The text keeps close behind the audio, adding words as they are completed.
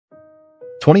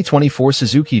2024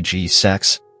 Suzuki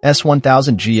GSX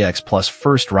S1000GX Plus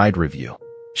First Ride Review.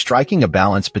 Striking a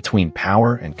balance between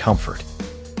power and comfort.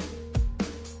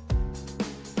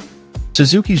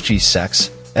 Suzuki's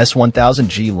GSX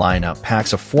S1000G lineup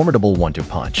packs a formidable one-two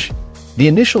punch. The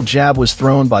initial jab was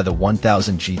thrown by the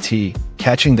 1000 GT,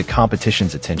 catching the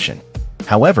competition's attention.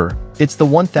 However, it's the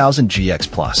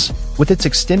 1000GX Plus, with its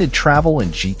extended travel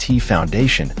and GT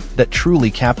foundation, that truly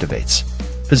captivates.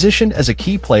 Positioned as a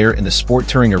key player in the sport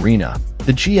touring arena,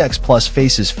 the GX Plus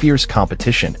faces fierce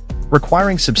competition,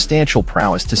 requiring substantial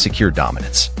prowess to secure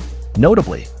dominance.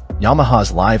 Notably, Yamaha's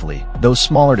lively, though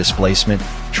smaller displacement,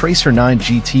 Tracer 9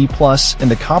 GT Plus and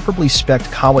the comparably spec'd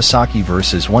Kawasaki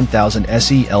vs 1000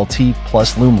 SE-LT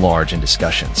Plus loom large in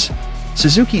discussions.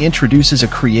 Suzuki introduces a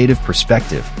creative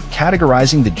perspective,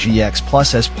 categorizing the GX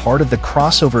Plus as part of the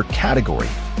crossover category,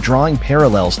 drawing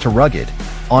parallels to rugged,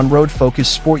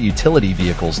 on-road-focused sport utility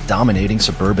vehicles dominating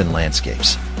suburban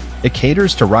landscapes. It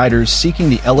caters to riders seeking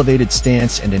the elevated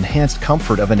stance and enhanced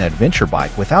comfort of an adventure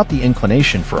bike without the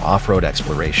inclination for off-road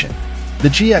exploration. The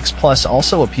GX Plus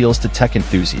also appeals to tech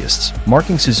enthusiasts,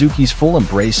 marking Suzuki's full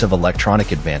embrace of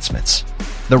electronic advancements.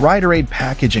 The Rider Aid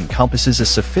package encompasses a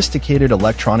sophisticated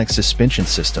electronic suspension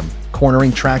system,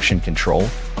 cornering traction control,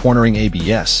 cornering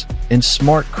ABS, and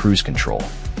smart cruise control.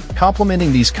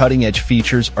 Complementing these cutting-edge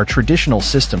features are traditional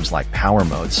systems like power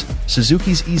modes,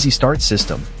 Suzuki's Easy Start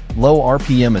system, low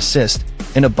RPM assist,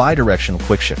 and a bidirectional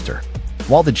quickshifter.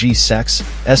 While the GSX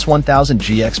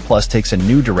S1000GX Plus takes a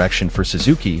new direction for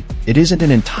Suzuki, it isn't an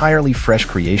entirely fresh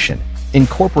creation,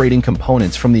 incorporating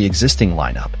components from the existing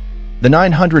lineup. The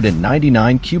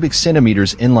 999 cubic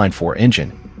centimeters inline-4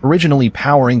 engine, originally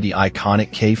powering the iconic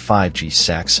K5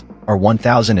 GSX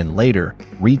R1000 and later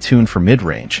retuned for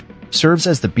mid-range, serves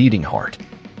as the beating heart.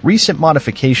 Recent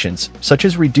modifications, such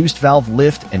as reduced valve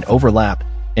lift and overlap,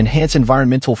 enhance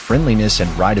environmental friendliness and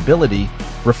rideability,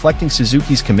 reflecting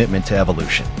Suzuki's commitment to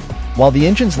evolution. While the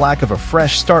engine's lack of a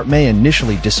fresh start may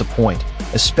initially disappoint,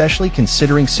 especially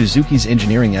considering Suzuki's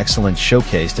engineering excellence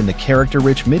showcased in the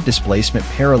character-rich mid-displacement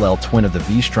parallel twin of the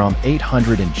V-Strom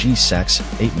 800 and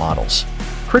GSX 8 models.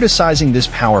 Criticizing this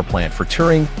power plant for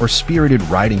touring or spirited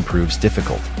riding proves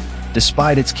difficult.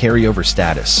 Despite its carryover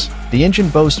status, the engine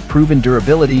boasts proven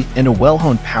durability and a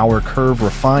well-honed power curve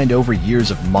refined over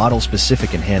years of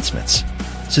model-specific enhancements.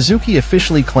 Suzuki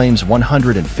officially claims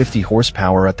 150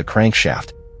 horsepower at the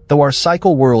crankshaft, though our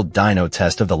Cycle World dyno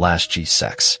test of the last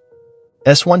GSX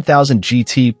S1000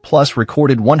 GT Plus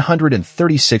recorded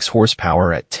 136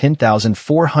 horsepower at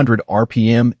 10,400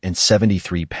 RPM and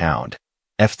 73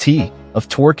 pound-ft of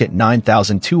torque at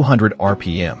 9,200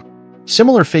 RPM.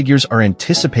 Similar figures are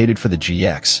anticipated for the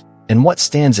GX, and what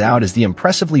stands out is the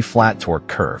impressively flat torque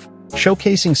curve,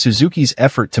 showcasing Suzuki's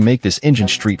effort to make this engine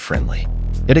street-friendly.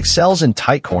 It excels in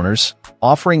tight corners,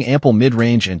 offering ample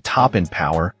mid-range and top-end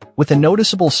power, with a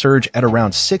noticeable surge at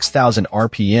around 6,000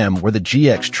 RPM where the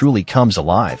GX truly comes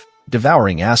alive,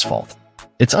 devouring asphalt.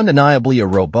 It's undeniably a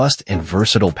robust and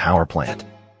versatile power plant.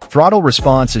 Throttle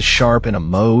response is sharp in a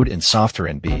mode and softer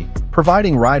in B,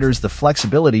 providing riders the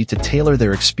flexibility to tailor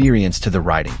their experience to the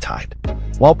riding type.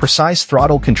 While precise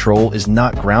throttle control is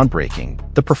not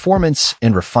groundbreaking, the performance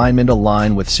and refinement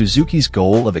align with Suzuki's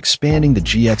goal of expanding the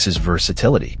GX's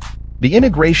versatility. The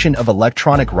integration of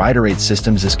electronic rider aid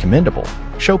systems is commendable,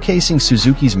 showcasing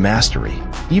Suzuki's mastery,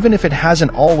 even if it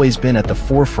hasn't always been at the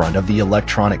forefront of the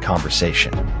electronic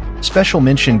conversation. Special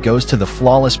mention goes to the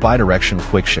flawless bidirectional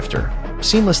quickshifter,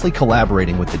 seamlessly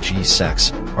collaborating with the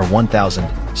GSX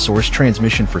R1000 source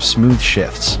transmission for smooth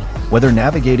shifts, whether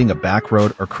navigating a back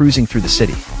road or cruising through the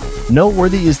city.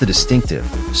 Noteworthy is the distinctive,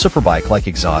 superbike-like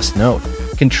exhaust note,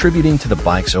 contributing to the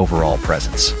bike's overall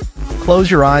presence.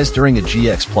 Close your eyes during a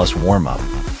GX Plus warm-up,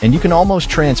 and you can almost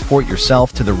transport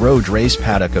yourself to the road race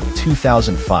paddock of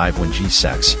 2005 when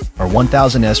GSX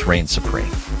R1000S reigned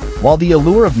supreme. While the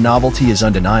allure of novelty is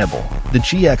undeniable, the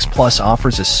GX Plus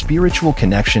offers a spiritual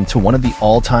connection to one of the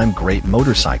all-time great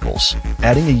motorcycles,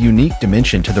 adding a unique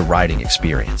dimension to the riding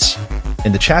experience.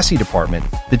 In the chassis department,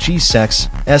 the GSX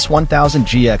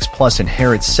S1000GX Plus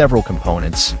inherits several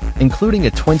components, including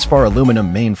a twin-spar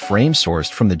aluminum main frame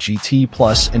sourced from the GT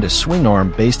Plus and a swing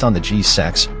arm based on the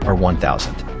GSX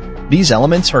R1000. These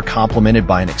elements are complemented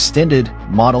by an extended,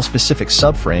 model-specific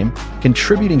subframe,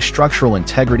 contributing structural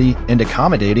integrity and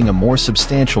accommodating a more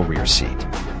substantial rear seat.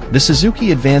 The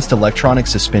Suzuki Advanced Electronic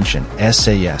Suspension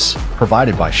 (SAS),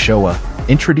 provided by Showa,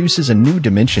 introduces a new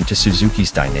dimension to Suzuki's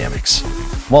dynamics.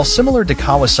 While similar to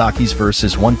Kawasaki's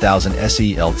vs 1000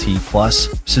 SE-LT Plus,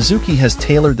 Suzuki has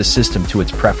tailored the system to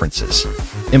its preferences.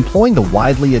 Employing the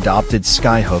widely adopted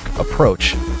skyhook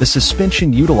approach, the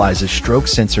suspension utilizes stroke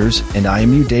sensors and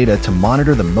IMU data to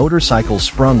monitor the motorcycle's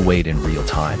sprung weight in real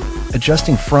time,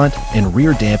 adjusting front and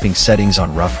rear damping settings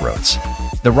on rough roads.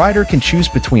 The rider can choose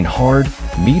between hard,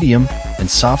 medium, and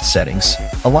soft settings,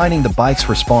 aligning the bike's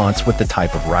response with the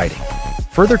type of riding.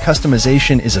 Further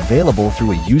customization is available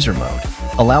through a user mode,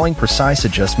 allowing precise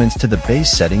adjustments to the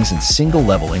base settings in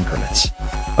single-level increments.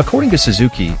 According to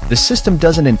Suzuki, the system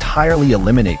doesn't entirely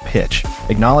eliminate pitch,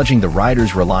 acknowledging the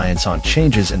rider's reliance on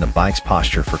changes in the bike's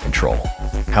posture for control.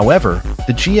 However,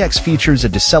 the GX features a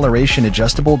deceleration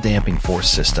adjustable damping force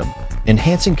system,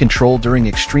 enhancing control during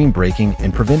extreme braking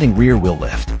and preventing rear wheel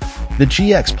lift. The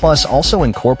GX Plus also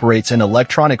incorporates an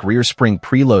electronic rear spring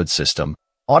preload system,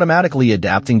 automatically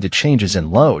adapting to changes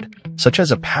in load, such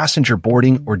as a passenger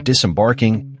boarding or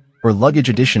disembarking, or luggage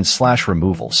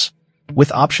additions/removals.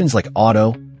 With options like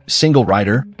auto, single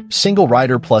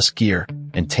rider plus gear,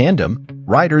 and tandem,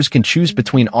 riders can choose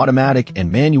between automatic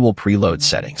and manual preload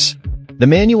settings. The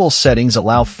manual settings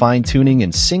allow fine-tuning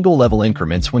in single-level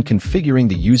increments when configuring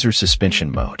the user suspension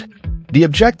mode. The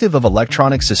objective of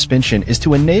electronic suspension is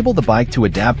to enable the bike to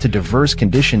adapt to diverse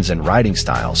conditions and riding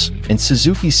styles, and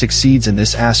Suzuki succeeds in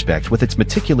this aspect with its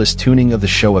meticulous tuning of the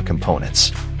Showa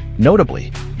components.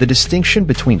 Notably, the distinction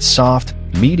between soft,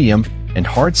 medium, and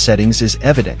hard settings is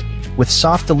evident, with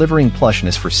soft delivering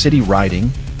plushness for city riding,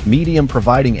 medium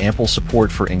providing ample support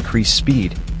for increased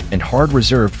speed, and hard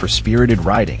reserved for spirited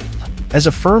riding, as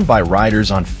affirmed by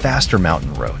riders on faster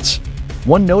mountain roads.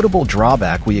 One notable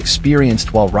drawback we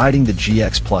experienced while riding the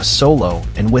GX Plus solo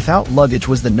and without luggage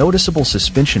was the noticeable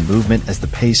suspension movement as the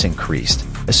pace increased,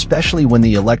 especially when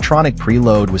the electronic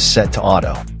preload was set to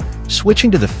auto. Switching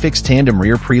to the fixed tandem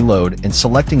rear preload and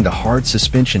selecting the hard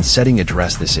suspension setting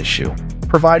addressed this issue,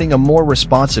 providing a more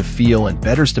responsive feel and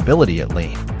better stability at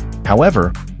lean.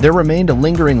 However, there remained a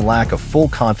lingering lack of full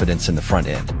confidence in the front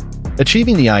end.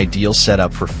 Achieving the ideal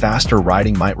setup for faster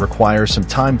riding might require some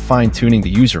time fine-tuning the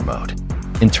user mode.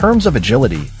 In terms of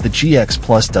agility, the GX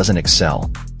Plus doesn't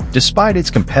excel. Despite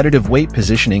its competitive weight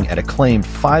positioning at a claimed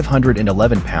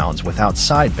 511 pounds without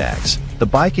side bags, the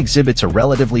bike exhibits a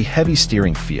relatively heavy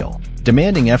steering feel,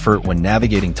 demanding effort when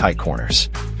navigating tight corners.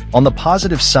 On the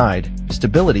positive side,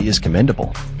 stability is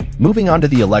commendable. Moving on to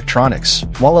the electronics,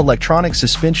 while electronic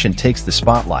suspension takes the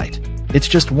spotlight, it's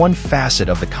just one facet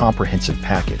of the comprehensive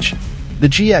package. The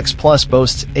GX Plus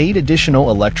boasts 8 additional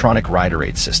electronic rider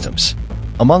aid systems.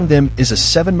 Among them is a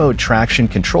 7-mode traction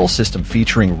control system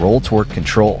featuring roll torque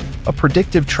control, a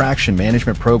predictive traction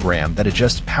management program that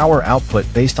adjusts power output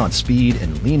based on speed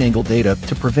and lean angle data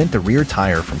to prevent the rear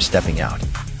tire from stepping out.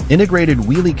 Integrated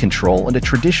wheelie control and a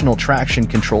traditional traction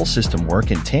control system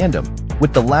work in tandem,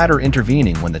 with the latter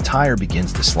intervening when the tire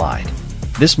begins to slide.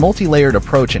 This multi-layered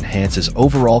approach enhances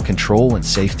overall control and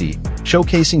safety,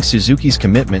 showcasing Suzuki's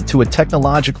commitment to a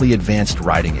technologically advanced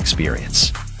riding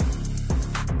experience.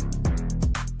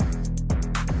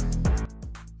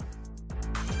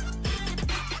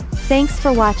 Thanks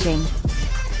for watching.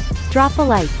 Drop a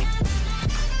like,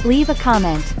 leave a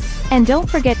comment, and don't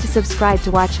forget to subscribe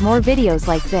to watch more videos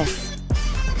like this.